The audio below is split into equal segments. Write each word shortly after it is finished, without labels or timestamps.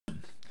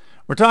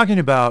We're talking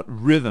about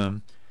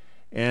rhythm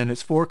and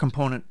its four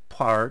component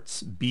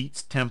parts: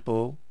 beats,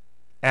 tempo,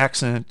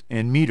 accent,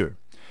 and meter.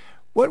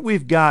 What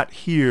we've got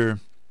here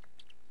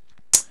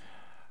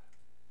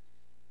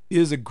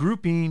is a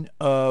grouping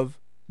of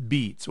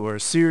beats, or a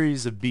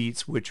series of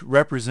beats, which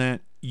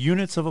represent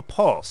units of a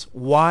pulse.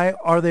 Why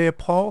are they a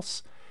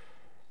pulse?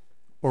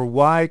 Or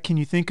why can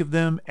you think of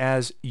them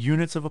as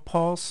units of a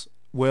pulse?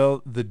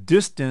 Well, the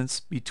distance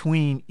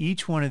between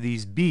each one of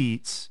these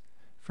beats,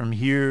 from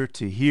here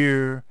to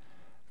here,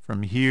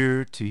 from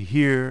here to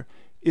here,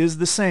 is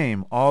the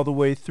same all the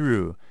way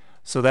through.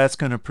 So that's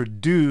going to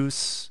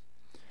produce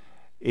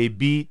a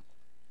beat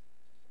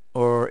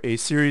or a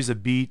series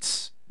of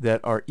beats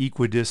that are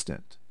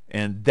equidistant.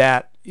 And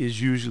that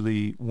is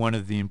usually one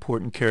of the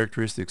important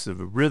characteristics of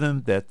a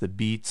rhythm, that the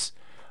beats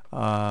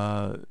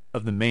of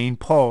the main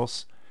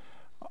pulse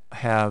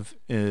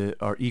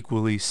are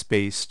equally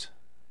spaced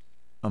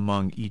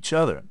among each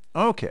other.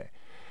 Okay,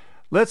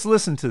 let's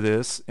listen to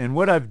this, and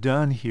what I've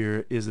done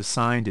here is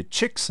assigned a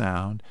chick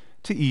sound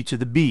to each of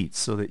the beats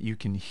so that you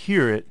can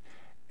hear it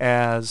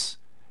as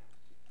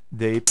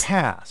they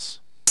pass.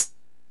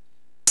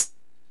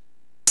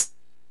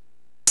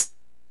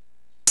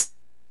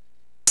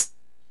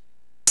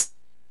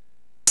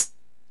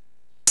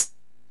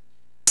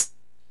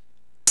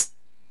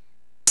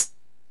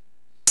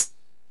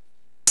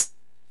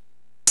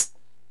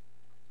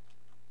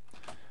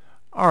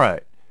 All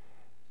right.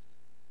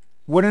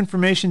 What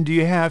information do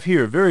you have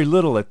here? Very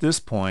little at this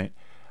point.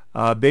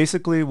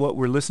 Basically, what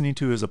we're listening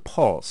to is a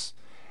pulse.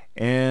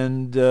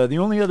 And the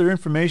only other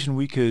information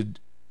we could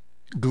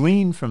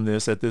glean from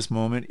this at this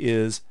moment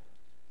is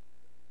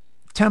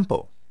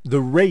tempo,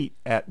 the rate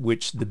at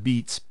which the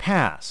beats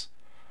pass.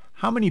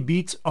 How many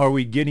beats are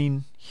we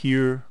getting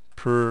here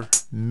per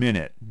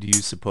minute, do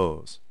you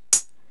suppose?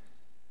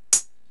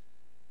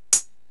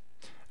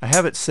 I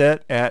have it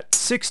set at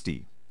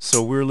 60.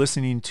 So we're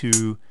listening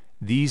to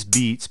these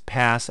beats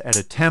pass at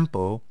a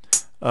tempo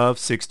of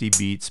 60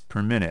 beats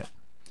per minute.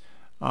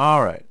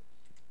 All right,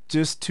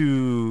 just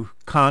to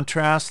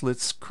contrast,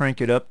 let's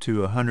crank it up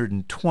to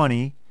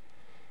 120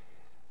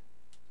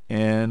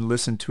 and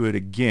listen to it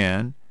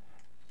again.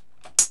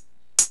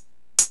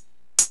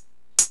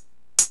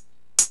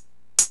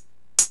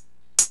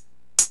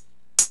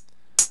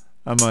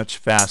 A much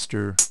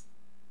faster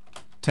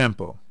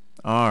tempo.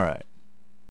 All right.